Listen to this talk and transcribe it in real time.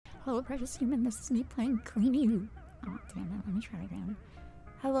Hello, precious human. This is me playing Cleany. Oh, damn it. Let me try again.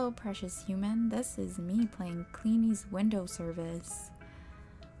 Hello, precious human. This is me playing Cleany's window service.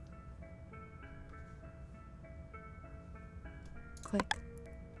 Click.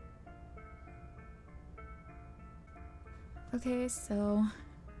 Okay, so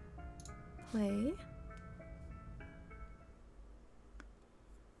play.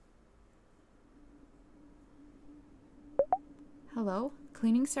 Hello,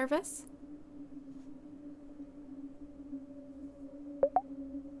 cleaning service?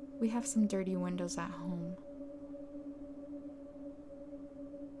 We have some dirty windows at home.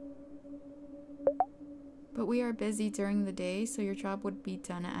 But we are busy during the day, so your job would be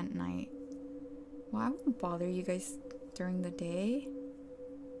done at night. Well, I won't bother you guys during the day.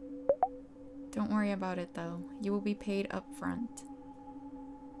 Don't worry about it though. You will be paid up front.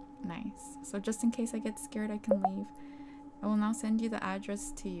 Nice. So just in case I get scared, I can leave. I will now send you the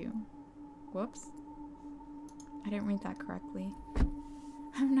address to you. Whoops. I didn't read that correctly.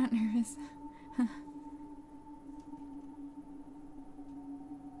 I'm not nervous.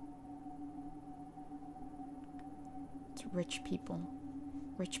 It's rich people.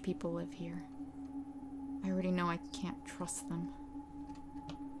 Rich people live here. I already know I can't trust them.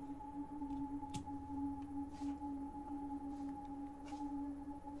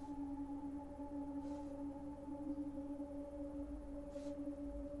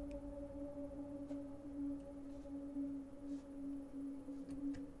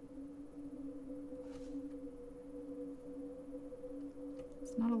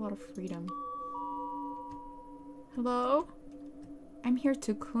 It's not a lot of freedom. Hello? I'm here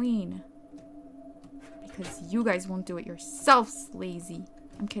to clean. Because you guys won't do it yourselves, lazy.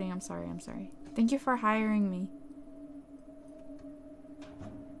 I'm kidding, I'm sorry. Thank you for hiring me.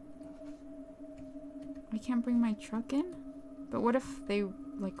 I can't bring my truck in? But what if they,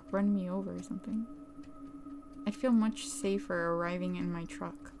 like, run me over or something? I'd feel much safer arriving in my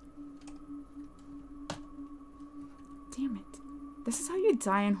truck. Damn it. This is how you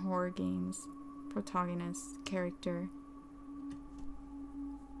die in horror games. Protagonist, character.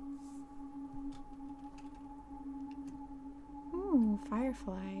 Ooh,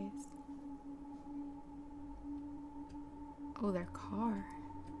 fireflies. Oh, their car.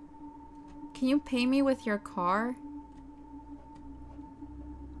 Can you pay me with your car?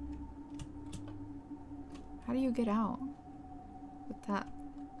 How do you get out? With that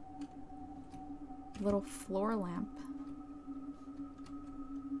little floor lamp.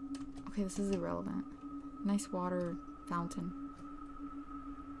 Okay, this is irrelevant. Nice water fountain.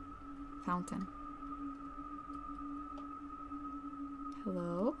 Fountain.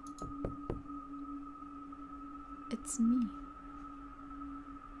 Hello? It's me.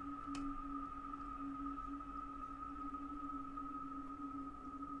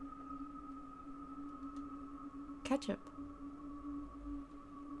 Ketchup.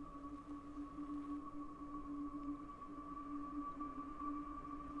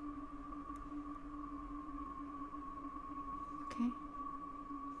 Okay.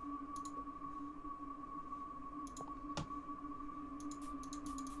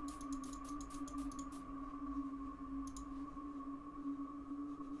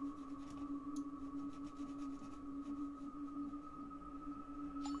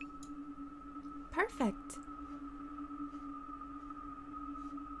 Perfect.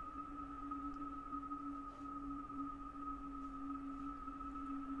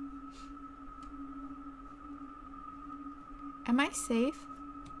 Am I safe?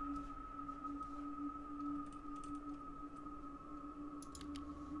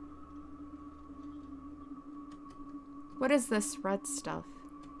 What is this red stuff?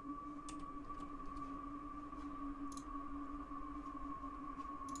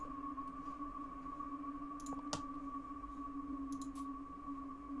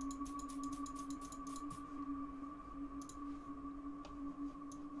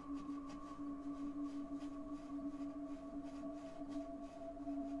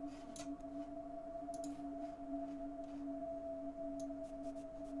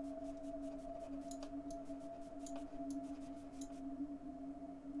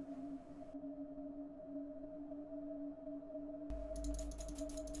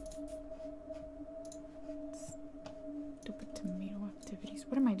 Stupid tomato activities.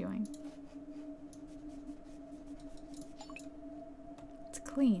 What am I doing? It's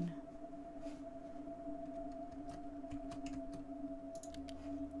clean.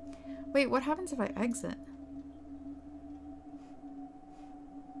 Wait, what happens if I exit?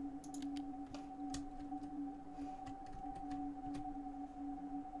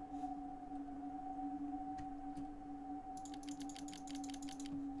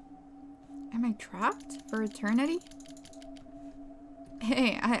 Am I trapped for eternity?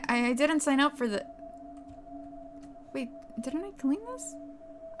 Hey, I didn't sign up for the... Wait, didn't I clean this?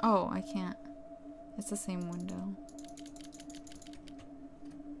 Oh, I can't. It's the same window.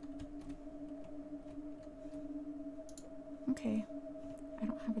 Okay. I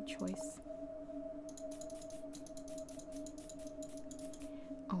don't have a choice.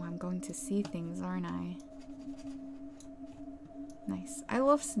 Oh, I'm going to see things, aren't I? Nice. I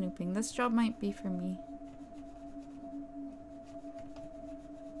love snooping. This job might be for me.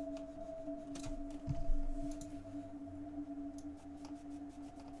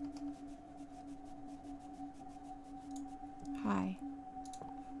 Hi.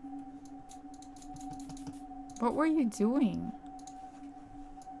 What were you doing?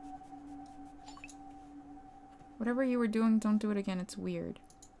 Whatever you were doing, don't do it again. It's weird.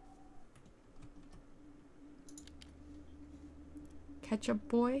 Ketchup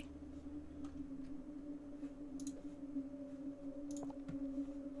boy?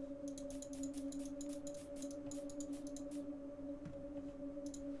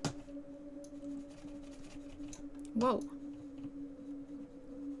 Whoa.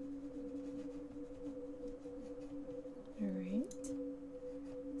 Alright.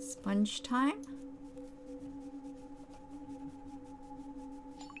 Sponge time?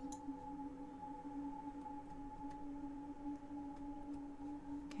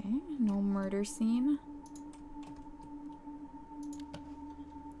 Okay, no murder scene.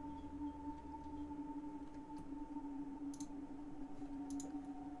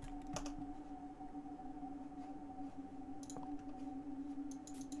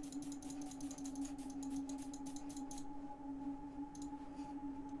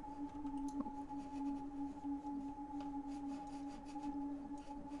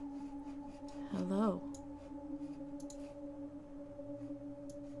 Hello.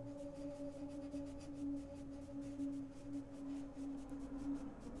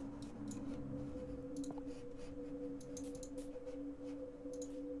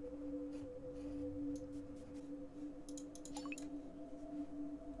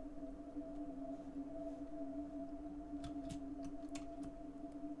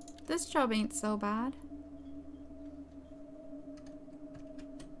 This job ain't so bad.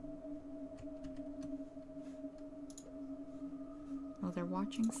 Oh, they're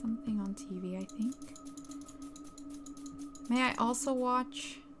watching something on TV, I think. May I also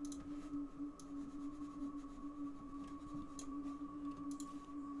watch?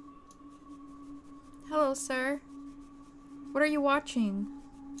 Hello, sir. What are you watching?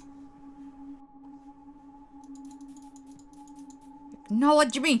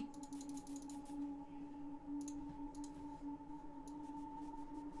 Acknowledge me!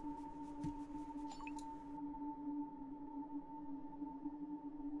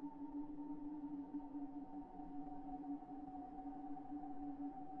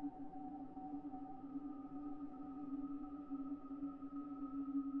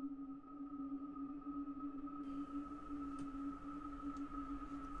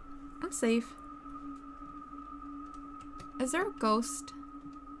 I'm safe. Is there a ghost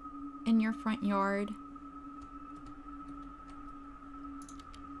in your front yard?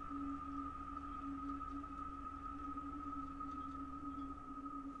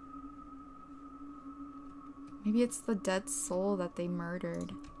 Maybe it's the dead soul that they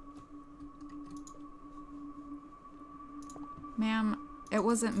murdered. Ma'am, it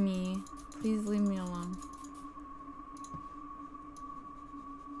wasn't me. Please leave me alone.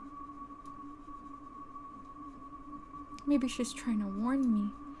 Maybe she's trying to warn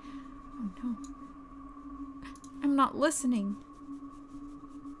me. Oh no. I'm not listening.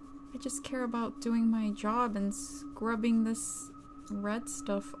 I just care about doing my job and scrubbing this red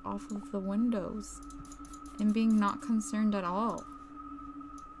stuff off of the windows. And being not concerned at all.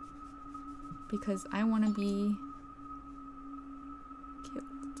 Because I want to be killed.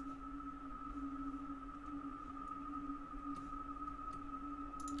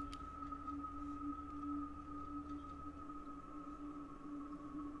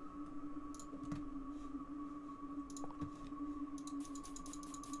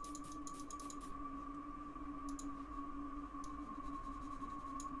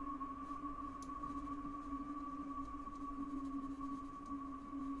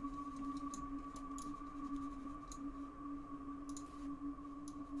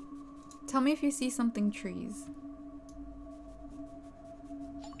 Tell me if you see something trees.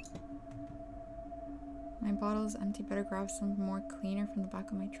 My bottle is empty. Better grab some more cleaner from the back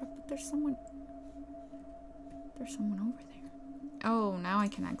of my truck. But there's someone over there. Oh, now I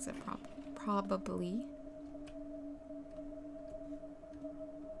can exit probably.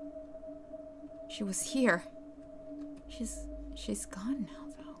 She was here. She's gone now,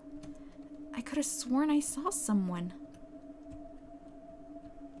 though. I could have sworn I saw someone.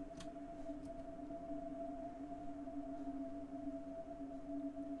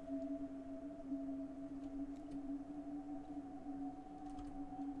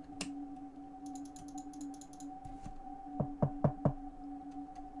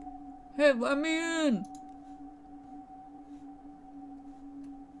 Hey, let me in!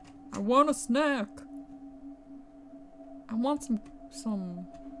 I want a snack. I want some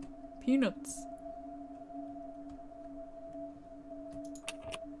peanuts.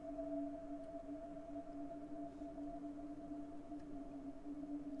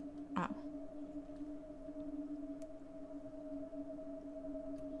 Oh.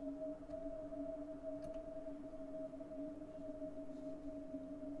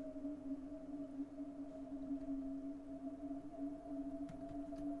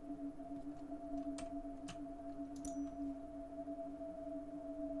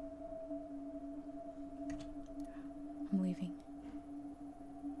 I'm leaving.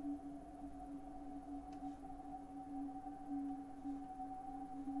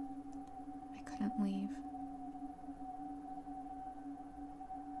 I couldn't leave.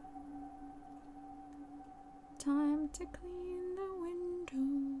 Time to clean the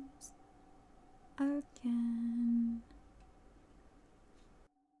windows again.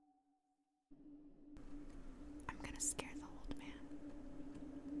 I'm gonna scare the old man.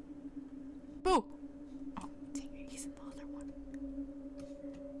 Boo! Oh, dang it, he's in the other one.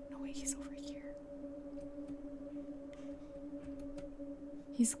 No way, he's over here.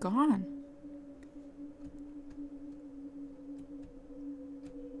 He's gone.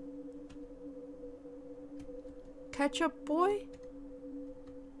 Ketchup boy?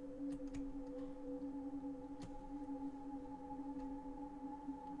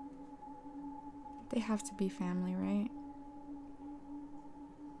 They have to be family, right?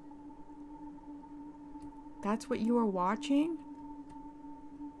 That's what you were watching?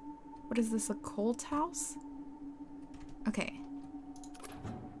 What is this, a cult house? Okay.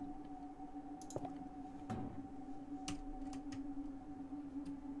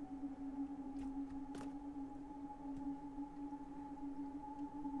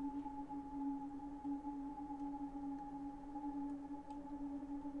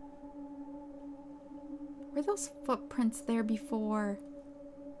 Were those footprints there before?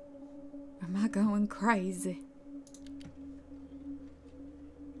 Am I going crazy?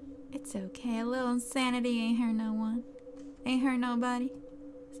 It's okay, a little insanity ain't hurt no one. Ain't hurt nobody.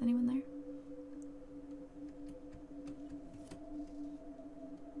 Is anyone there?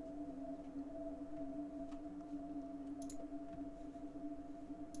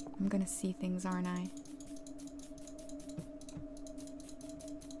 I'm gonna see things, aren't I?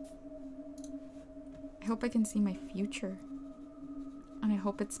 I hope I can see my future. And I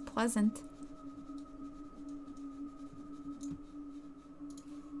hope it's pleasant.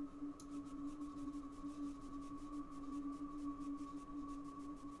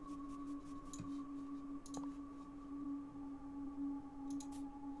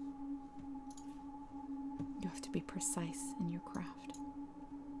 You have to be precise in your craft.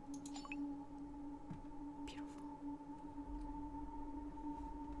 Beautiful.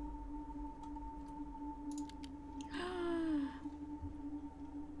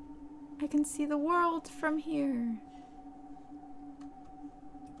 I can see the world from here.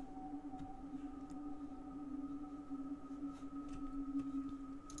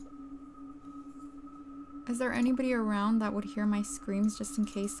 Is there anybody around that would hear my screams just in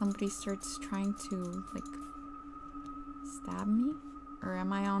case somebody starts trying to, like, stab me? Or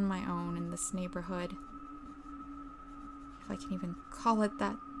am I on my own in this neighborhood? If I can even call it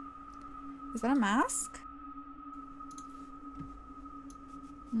that. Is that a mask?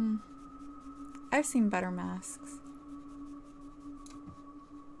 I've seen better masks.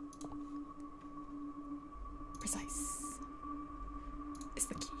 Precise is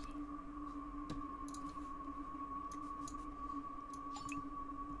the key.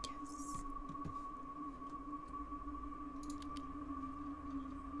 Yes.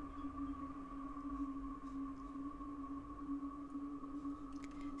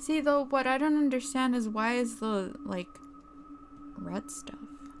 See, though, what I don't understand is why is the, like, red stuff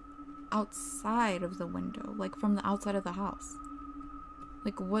outside of the window, like from the outside of the house?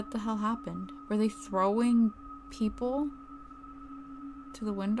 Like, what the hell happened? Were they throwing people to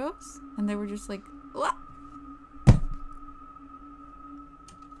the windows? And they were just like, "Wah!"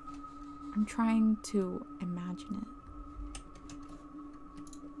 I'm trying to imagine it.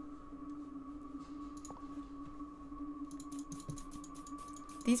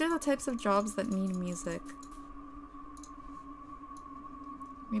 These are the types of jobs that need music.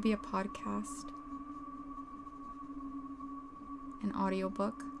 Maybe a podcast. An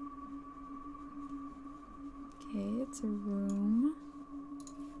audiobook. Okay, it's a room.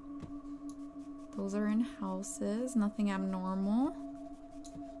 Those are in houses. Nothing abnormal.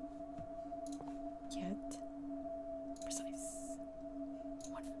 Yet. Precise.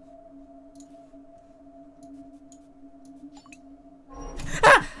 One.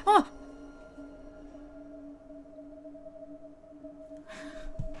 Ah! Oh!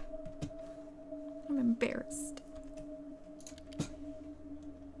 I'm embarrassed.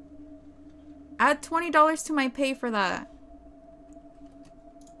 Add $20 to my pay for that.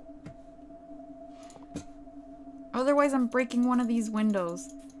 Otherwise, I'm breaking one of these windows.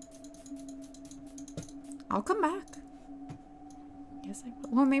 I'll come back. Yes, I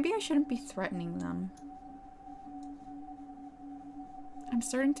will. Well, maybe I shouldn't be threatening them. I'm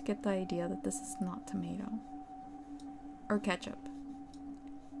starting to get the idea that this is not tomato. Or ketchup.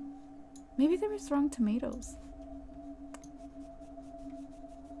 Maybe they were throwing tomatoes.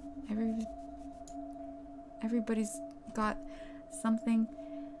 Everybody's got something.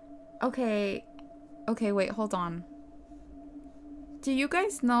 Okay. Okay, wait, hold on. Do you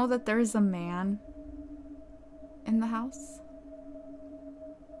guys know that there is a man in the house?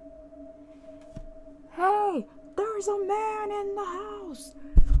 Hey, there's a man in the house.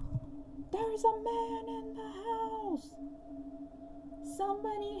 There's a man in the house.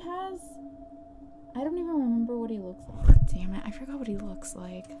 Somebody has... I don't even remember what he looks like. Damn it, I forgot what he looks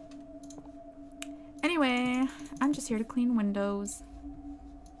like. Anyway, I'm just here to clean windows.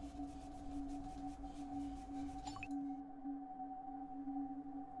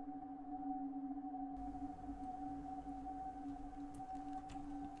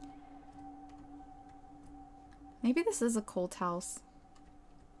 Maybe this is a cult house.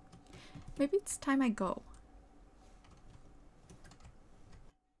 Maybe it's time I go.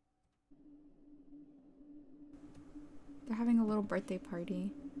 They're having a little birthday party.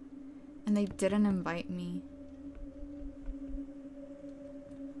 And they didn't invite me.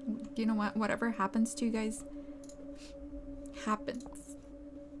 You know what? Whatever happens to you guys happens.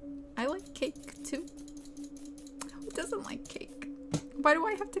 I like cake too. Who doesn't like cake? Why do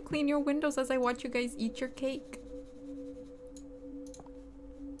I have to clean your windows as I watch you guys eat your cake?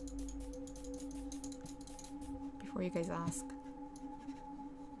 Before you guys ask.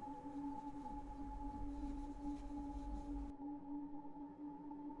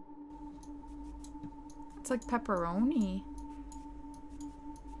 It's like pepperoni.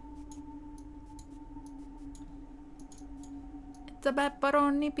 It's a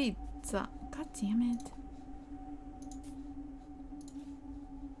pepperoni pizza. God damn it.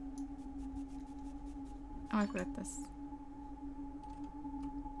 Oh, I forgot this.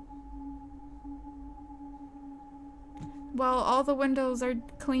 Well, all the windows are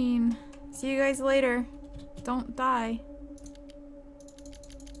clean. See you guys later. Don't die.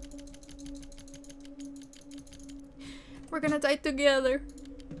 We're gonna die together.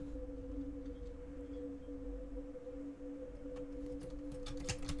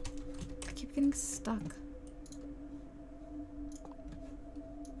 I keep getting stuck.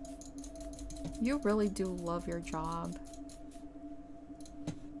 You really do love your job.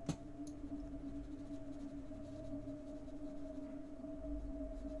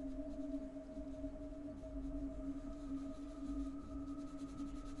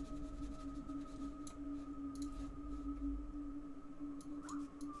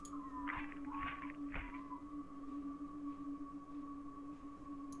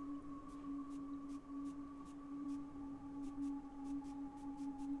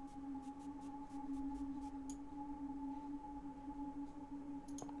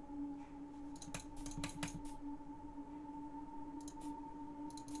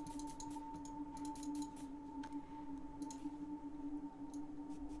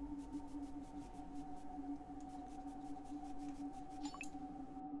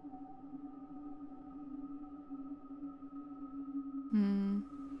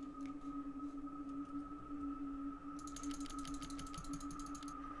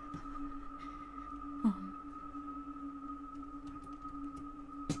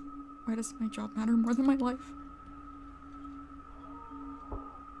 Why does my job matter more than my life?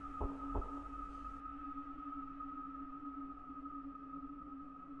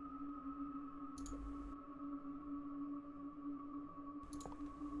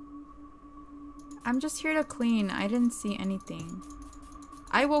 I'm just here to clean. I didn't see anything.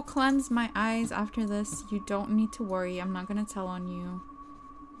 I will cleanse my eyes after this. You don't need to worry. I'm not gonna tell on you.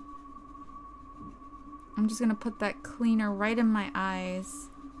 I'm just gonna put that cleaner right in my eyes.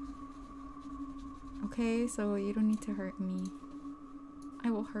 Okay, so you don't need to hurt me. I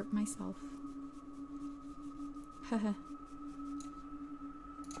will hurt myself. Haha.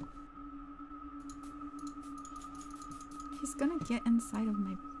 He's gonna get inside of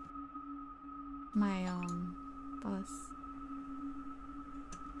my bus.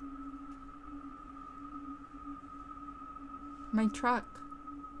 My truck.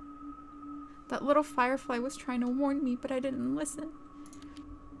 That little firefly was trying to warn me, but I didn't listen.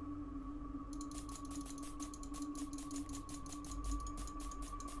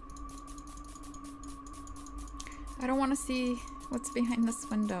 I don't want to see what's behind this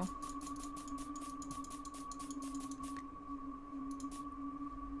window.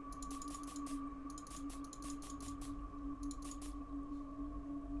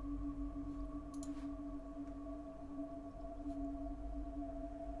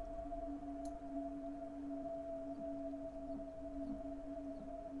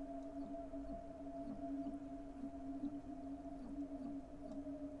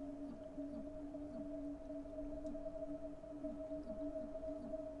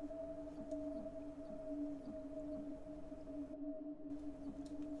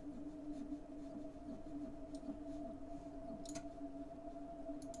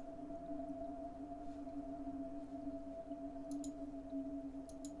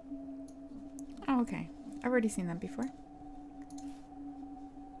 Oh, okay. I've already seen them before.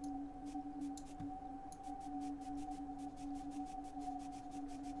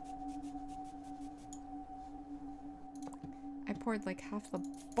 I poured like half the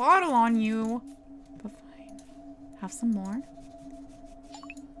bottle on you. But fine. Have some more.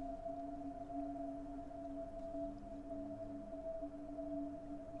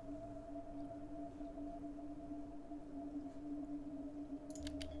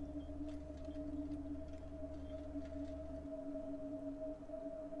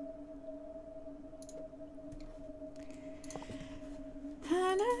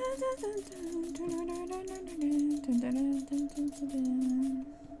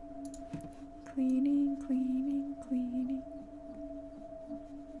 Cleaning, cleaning, cleaning.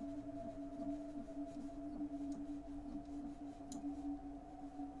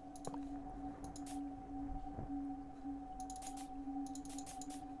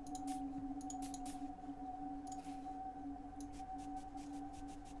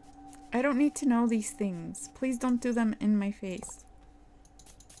 I don't need to know these things. Please don't do them in my face.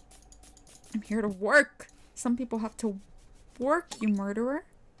 I'm here to work. Some people have to work, you murderer.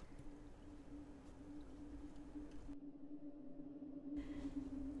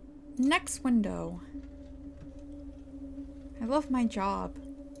 Next window. I love my job.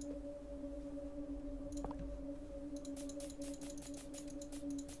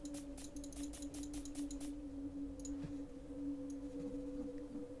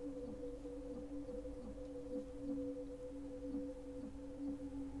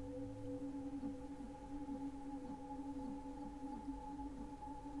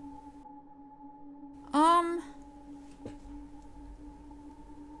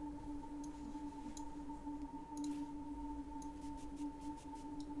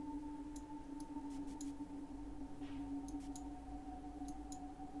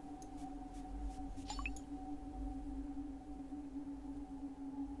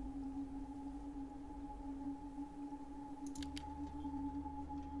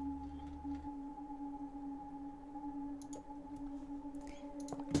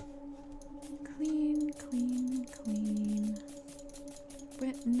 Clean, clean, clean.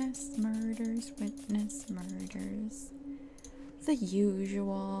 Witness murders, witness murders. The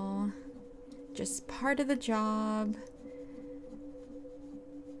usual. Just part of the job.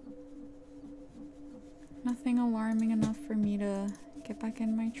 Nothing alarming enough for me to get back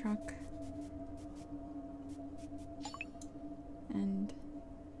in my truck and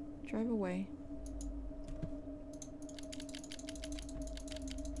drive away.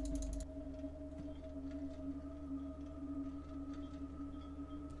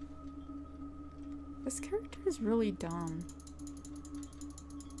 This character is really dumb.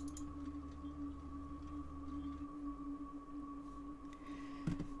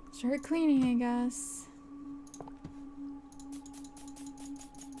 Start cleaning, I guess.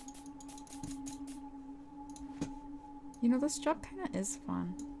 You know, this job kind of is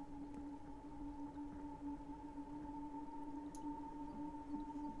fun.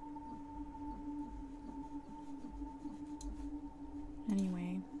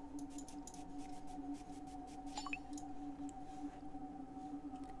 Anyway.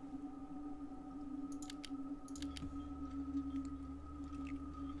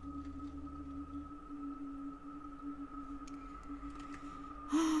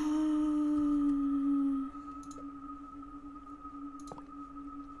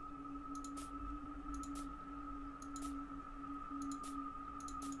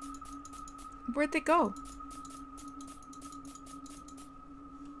 Where'd they go?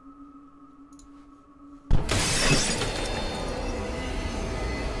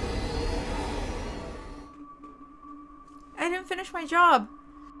 I didn't finish my job.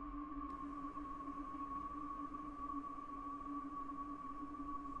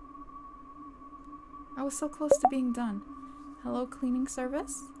 I was so close to being done. Hello, cleaning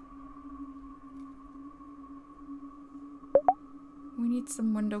service? We need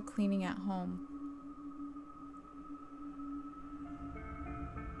some window cleaning at home.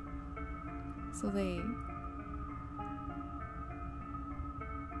 So they...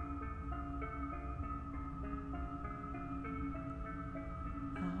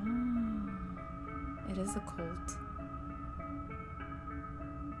 It is a cult.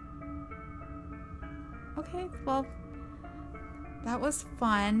 Okay, well, that was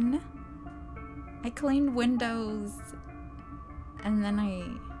fun. I cleaned windows and then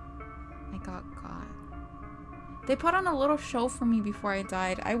I got caught. They put on a little show for me before I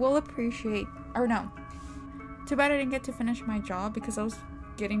died. I will appreciate, or no. Too bad I didn't get to finish my job because I was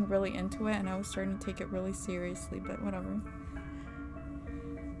getting really into it and I was starting to take it really seriously, but whatever.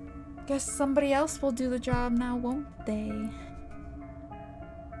 Guess somebody else will do the job now, won't they?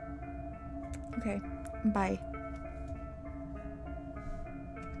 Okay, bye.